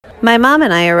My mom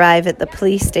and I arrive at the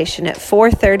police station at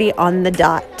 4:30 on the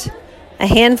dot. A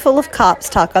handful of cops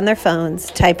talk on their phones,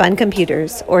 type on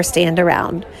computers, or stand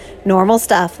around. Normal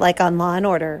stuff like on Law &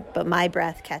 Order, but my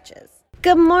breath catches.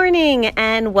 Good morning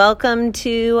and welcome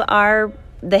to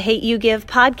The Hate You Give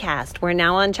podcast. We're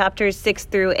now on chapters 6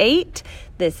 through 8.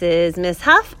 This is Miss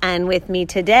Huff, and with me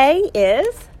today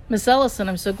is... Miss Ellison.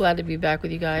 I'm so glad to be back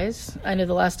with you guys. I know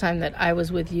the last time that I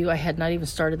was with you, I had not even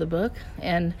started the book.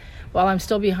 And while I'm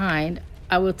still behind,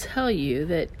 I will tell you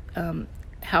that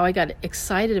how I got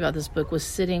excited about this book was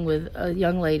sitting with a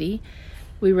young lady.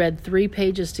 We read 3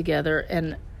 pages together,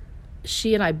 and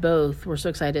she and I both were so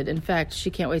excited. In fact, she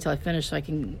can't wait till I finish so I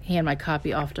can hand my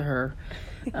copy off to her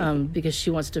because she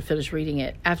wants to finish reading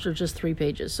it after just 3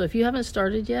 pages. So if you haven't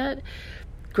started yet,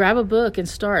 grab a book and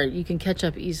start. You can catch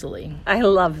up easily. I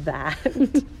love that.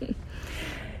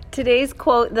 Today's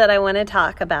quote that I want to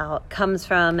talk about comes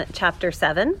from chapter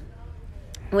 7,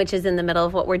 which is in the middle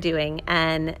of what we're doing.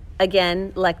 And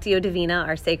again, Lectio Divina,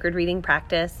 our sacred reading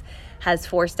practice, has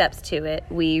 4 steps to it.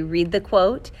 We read the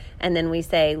quote, and then we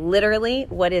say literally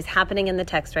what is happening in the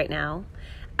text right now.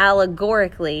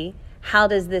 Allegorically, how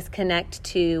does this connect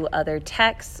to other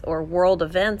texts or world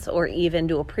events or even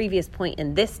to a previous point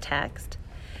in this text?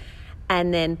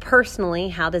 And then personally,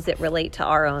 how does it relate to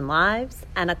our own lives?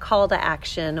 And a call to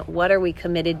action, what are we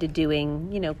committed to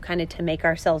doing, kind of to make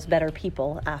ourselves better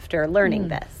people after learning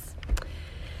this?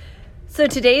 So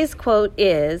today's quote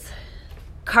is,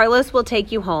 Carlos will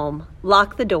take you home,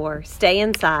 lock the door, stay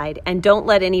inside, and don't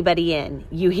let anybody in.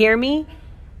 You hear me?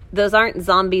 Those aren't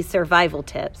zombie survival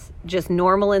tips, just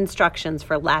normal instructions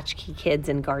for latchkey kids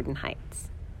in Garden Heights.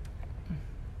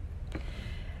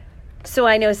 So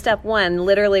I know step 1,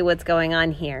 literally what's going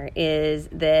on here is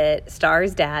that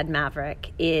Star's dad,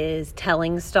 Maverick, is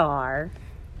telling Star,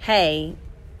 hey,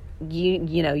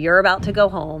 you're about to go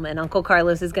home and Uncle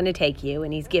Carlos is going to take you,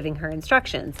 and he's giving her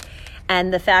instructions.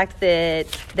 And the fact that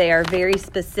they are very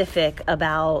specific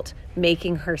about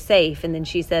making her safe, and then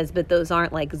she says, but those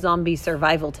aren't like zombie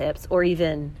survival tips or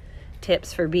even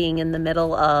tips for being in the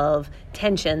middle of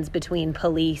tensions between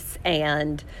police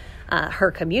and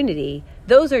her community.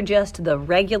 Those are just the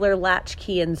regular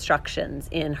latchkey instructions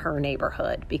in her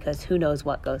neighborhood, because who knows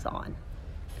what goes on.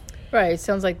 Right. It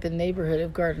sounds like the neighborhood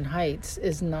of Garden Heights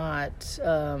is not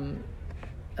a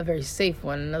very safe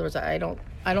one. In other words, I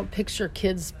don't picture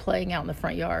kids playing out in the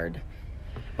front yard,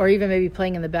 or even maybe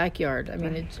playing in the backyard. I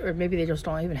mean, or maybe they just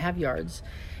don't even have yards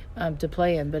to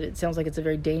play in. But it sounds like it's a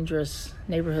very dangerous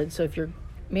neighborhood. So if you're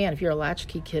a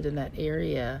latchkey kid in that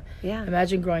area,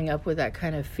 imagine growing up with that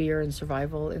kind of fear and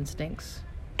survival instincts.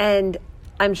 And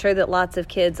I'm sure that lots of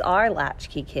kids are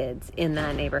latchkey kids in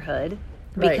that neighborhood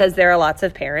because there are lots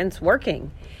of parents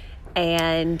working.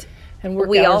 And work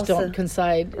we hours also don't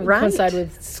coincide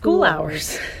with school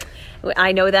hours.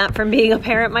 I know that from being a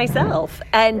parent myself.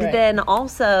 And then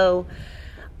also,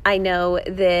 I know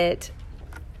that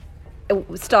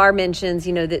Star mentions,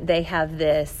 that they have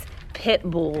this pit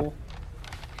bull,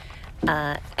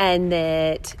 and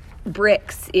that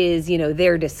Bricks is,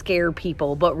 there to scare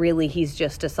people, but really he's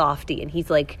just a softie, and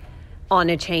he's like on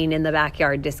a chain in the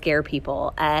backyard to scare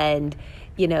people. And,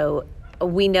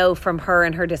 we know from her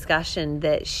and her discussion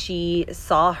that she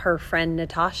saw her friend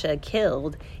Natasha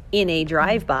killed in a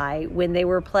drive-by when they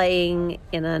were playing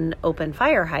in an open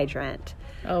fire hydrant.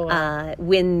 Oh, wow.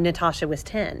 When Natasha was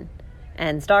 10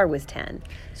 and Star was 10.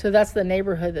 So that's the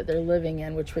neighborhood that they're living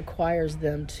in, which requires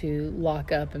them to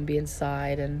lock up and be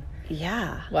inside. And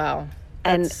wow.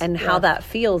 And how that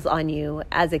feels on you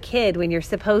as a kid when you're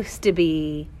supposed to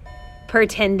be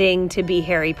pretending to be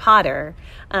Harry Potter,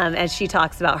 as she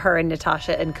talks about her and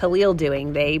Natasha and Khalil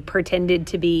doing. They pretended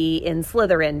to be in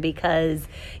Slytherin because,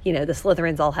 the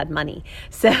Slytherins all had money.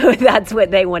 So that's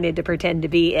what they wanted to pretend to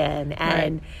be in.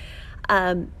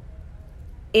 And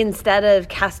instead of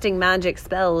casting magic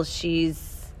spells,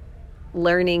 she's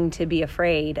learning to be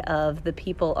afraid of the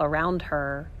people around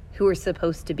her who are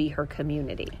supposed to be her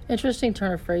community. Interesting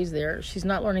turn of phrase there. She's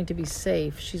not learning to be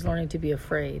safe. She's learning to be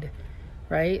afraid.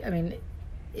 Right? I mean,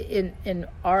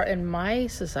 in my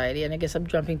society, and I guess I'm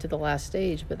jumping to the last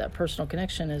stage, but that personal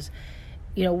connection is,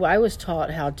 I was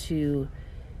taught how to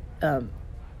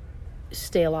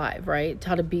stay alive, right?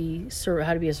 How to be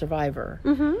a survivor,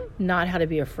 not how to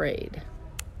be afraid.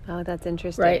 Oh, that's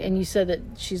interesting. Right? And you said that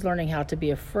she's learning how to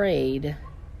be afraid.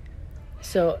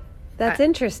 So that's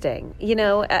interesting.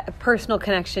 Personal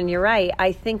connection, you're right.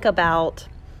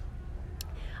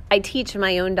 I teach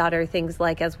my own daughter things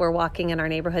like, as we're walking in our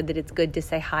neighborhood, that it's good to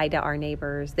say hi to our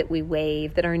neighbors, that we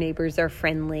wave, that our neighbors are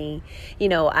friendly.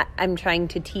 I'm trying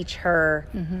to teach her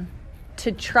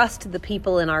to trust the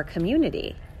people in our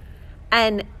community.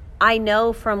 And I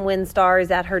know from when Star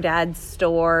is at her dad's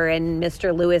store and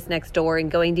Mr. Lewis next door and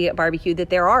going to get barbecue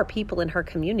that there are people in her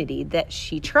community that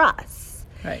she trusts.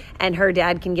 Right. And her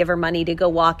dad can give her money to go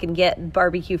walk and get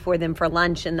barbecue for them for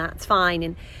lunch, and that's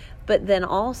fine. But then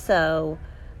also,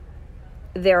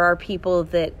 there are people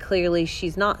that clearly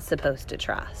she's not supposed to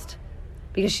trust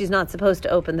because she's not supposed to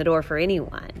open the door for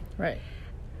anyone. Right.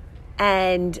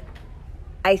 And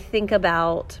I think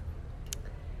about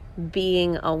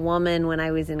being a woman when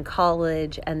I was in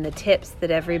college and the tips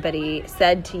that everybody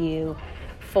said to you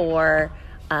for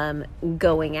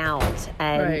going out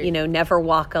and, Right. Never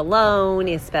walk alone,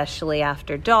 especially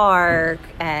after dark,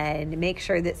 and make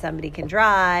sure that somebody can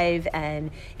drive.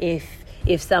 And if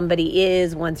somebody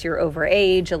is, once you're over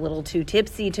age, a little too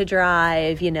tipsy to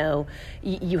drive,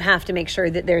 you have to make sure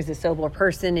that there's a sober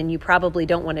person, and you probably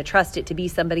don't want to trust it to be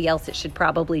somebody else. It should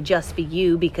probably just be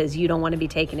you because you don't want to be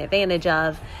taken advantage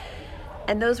of.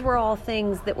 And those were all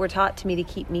things that were taught to me to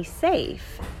keep me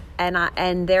safe.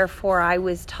 And therefore I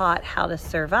was taught how to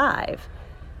survive.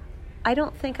 I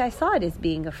don't think I saw it as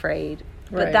being afraid,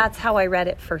 but Right. that's how I read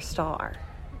it for Star.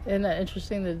 Isn't that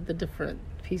interesting, the different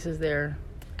pieces there?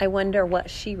 I wonder what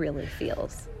she really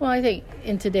feels. Well, I think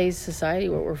in today's society,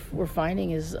 what we're finding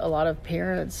is a lot of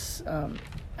parents, and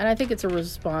I think it's a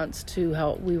response to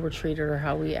how we were treated or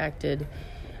how we acted,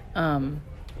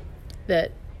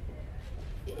 that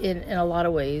in a lot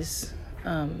of ways,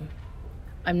 I'm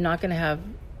not going to have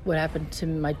what happened to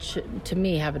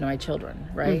me happen to my children,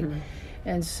 right? Mm-hmm.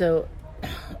 And so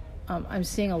I'm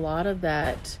seeing a lot of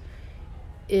that.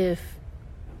 If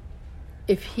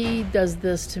he does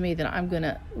this to me, then I'm going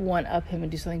to one-up him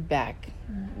and do something back,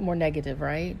 more negative,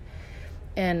 right?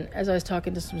 And as I was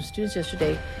talking to some students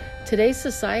yesterday, today's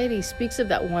society speaks of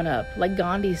that one-up. Like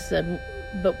Gandhi said,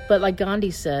 but like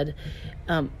Gandhi said,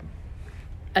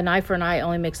 an eye for an eye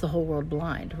only makes the whole world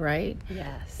blind, right?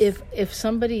 Yes. If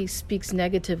somebody speaks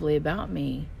negatively about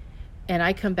me and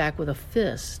I come back with a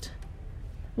fist,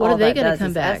 what are they going to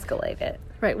come back? Escalate it.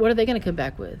 Right. What are they going to come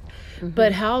back with? Mm-hmm.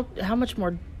 But how much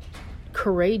more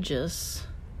courageous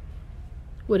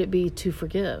would it be to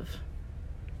forgive?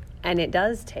 And it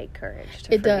does take courage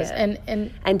to forgive. It does.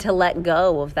 And to let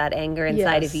go of that anger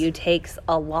inside yes. of you takes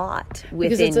a lot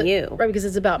within you. Right, because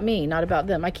it's about me, not about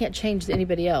them. I can't change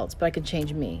anybody else, but I can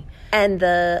change me. And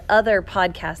the other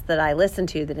podcast that I listened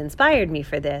to that inspired me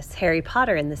for this, Harry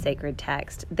Potter and the Sacred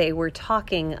Text, they were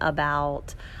talking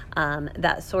about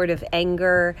that sort of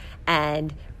anger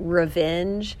and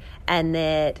revenge, and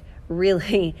that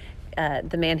really...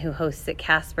 the man who hosts at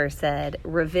Casper said,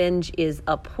 revenge is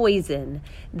a poison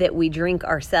that we drink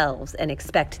ourselves and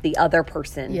expect the other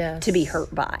person yes. to be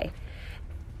hurt by.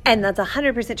 And that's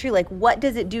 100% true. Like, what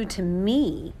does it do to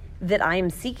me that I'm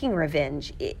seeking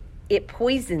revenge? It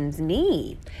poisons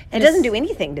me. And it doesn't do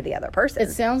anything to the other person.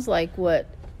 It sounds like what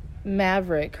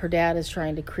Maverick, her dad, is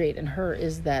trying to create in her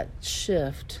is that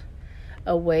shift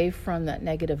away from that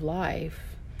negative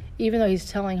life. Even though he's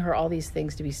telling her all these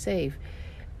things to be safe,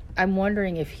 I'm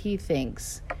wondering if he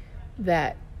thinks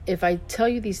that if I tell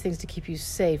you these things to keep you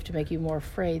safe, to make you more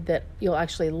afraid, that you'll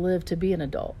actually live to be an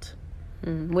adult.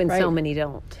 When right? so many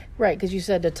don't. Right, because you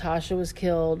said Natasha was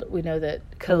killed. We know that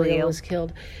Khalil was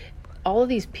killed. All of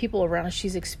these people around us,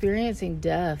 she's experiencing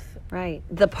death. Right.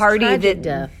 The party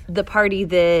death. The party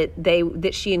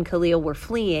that she and Khalil were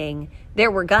fleeing, there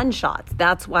were gunshots.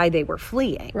 That's why they were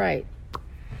fleeing. Right.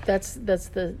 That's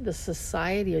the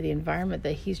society or the environment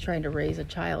that he's trying to raise a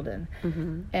child in,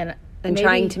 mm-hmm. and maybe,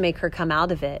 trying to make her come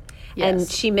out of it. Yes. And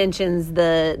she mentions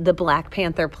the Black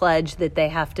Panther pledge that they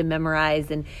have to memorize,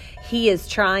 and he is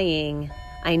trying.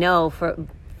 I know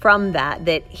from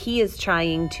that he is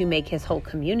trying to make his whole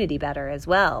community better as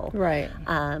well. Right.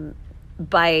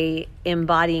 By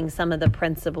embodying some of the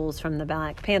principles from the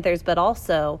Black Panthers, but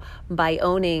also by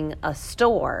owning a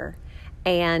store.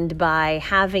 And by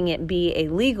having it be a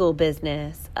legal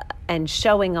business and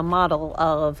showing a model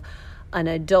of an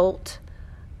adult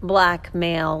Black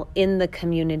male in the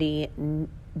community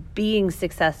being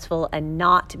successful and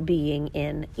not being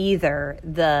in either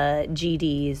the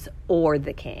GDs or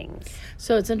the Kings.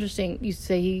 So it's interesting. You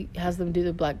say he has them do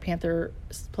the Black Panther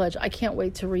pledge. I can't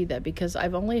wait to read that because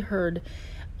I've only heard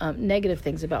negative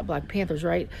things about Black Panthers,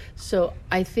 right? So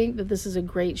I think that this is a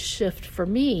great shift for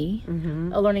me,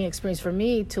 mm-hmm. a learning experience for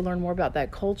me to learn more about that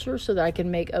culture so that I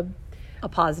can make a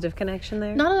positive connection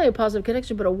there? Not only a positive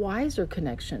connection, but a wiser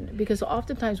connection. Because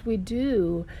oftentimes we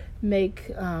do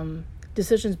make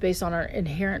decisions based on our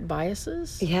inherent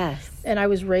biases. Yes. And I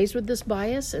was raised with this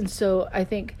bias. And so I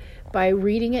think by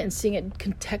reading it and seeing it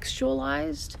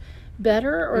contextualized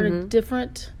better or mm-hmm. in a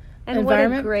different And what a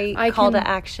environment, great I call can- to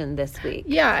action this week.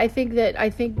 Yeah, I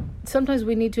think sometimes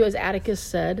we need to, as Atticus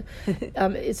said,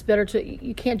 it's better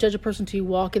you can't judge a person till you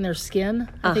walk in their skin.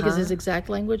 I think is his exact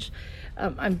language.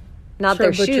 I'm Not sort their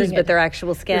of butchering shoes, it. but their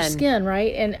actual skin. Their skin,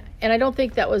 right? And I don't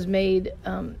think that was made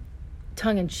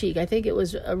tongue in cheek. I think it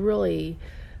was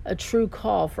a true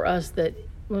call for us that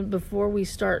before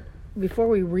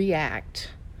we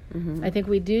react. I think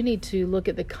we do need to look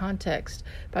at the context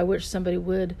by which somebody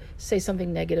would say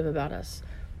something negative about us.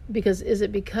 Because is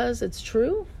it because it's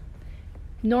true?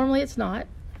 Normally it's not.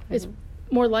 It's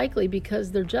more likely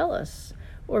because they're jealous,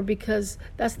 or because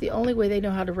that's the only way they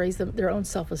know how to raise their own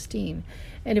self-esteem.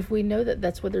 And if we know that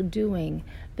that's what they're doing,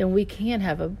 then we can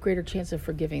have a greater chance of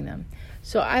forgiving them.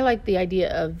 So I like the idea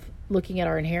of looking at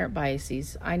our inherent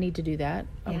biases. I need to do that.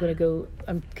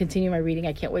 I'm continuing my reading.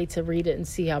 I can't wait to read it and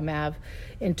see how Mav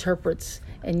interprets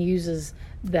and uses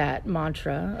that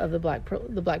mantra of the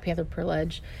Black Panther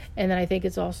Pledge. And then I think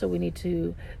it's also we need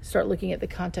to start looking at the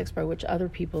context by which other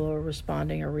people are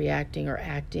responding or reacting or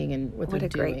acting and what they're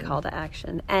doing. What a great call to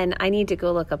action. And I need to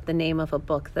go look up the name of a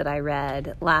book that I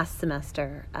read last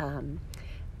semester.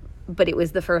 But it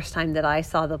was the first time that I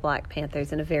saw the Black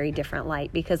Panthers in a very different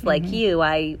light, because like you,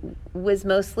 I was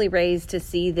mostly raised to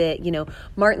see that,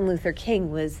 Martin Luther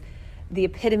King was the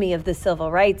epitome of the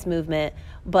civil rights movement,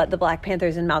 but the Black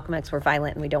Panthers and Malcolm X were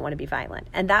violent and we don't want to be violent.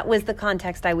 And that was the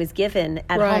context I was given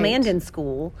at home and in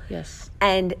school. Yes.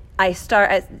 And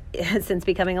since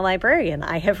becoming a librarian,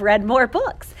 I have read more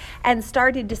books and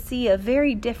started to see a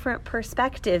very different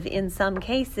perspective in some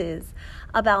cases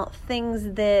about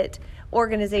things that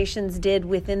organizations did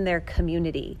within their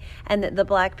community, and that the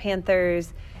Black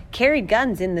Panthers carried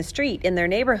guns in the street in their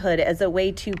neighborhood as a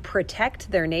way to protect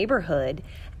their neighborhood.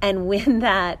 And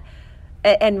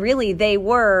really they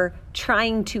were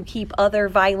trying to keep other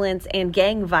violence and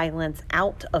gang violence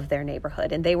out of their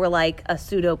neighborhood, and they were like a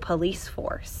pseudo police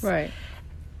force. Right.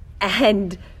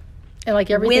 And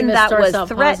like everything when that starts was out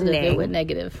threatening, positive, it went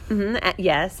negative.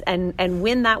 Yes, and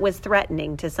when that was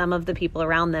threatening to some of the people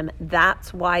around them,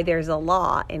 that's why there's a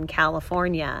law in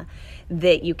California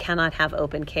that you cannot have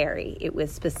open carry. It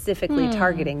was specifically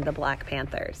targeting the Black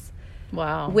Panthers.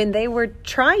 Wow. When they were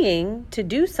trying to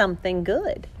do something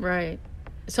good. Right.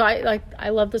 So I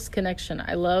love this connection.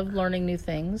 I love learning new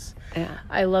things. Yeah.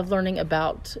 I love learning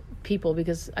about people,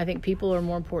 because I think people are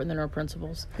more important than our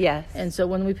principles. Yes. And so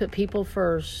when we put people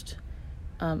first,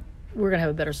 we're going to have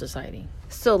a better society.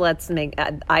 So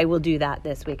I will do that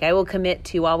this week. I will commit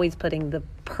to always putting the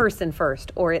person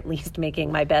first, or at least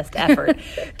making my best effort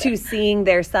to seeing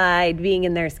their side, being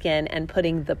in their skin, and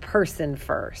putting the person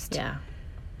first. Yeah.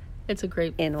 It's a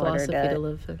great in philosophy order to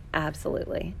live.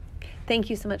 Absolutely. Thank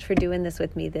you so much for doing this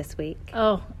with me this week.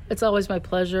 Oh, it's always my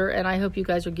pleasure, and I hope you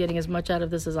guys are getting as much out of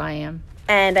this as I am.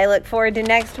 And I look forward to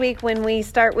next week when we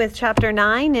start with chapter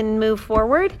 9 and move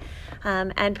forward.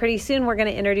 And pretty soon we're going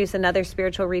to introduce another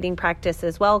spiritual reading practice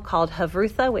as well called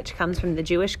Havrutha, which comes from the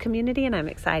Jewish community, and I'm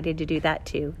excited to do that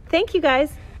too. Thank you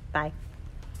guys. Bye.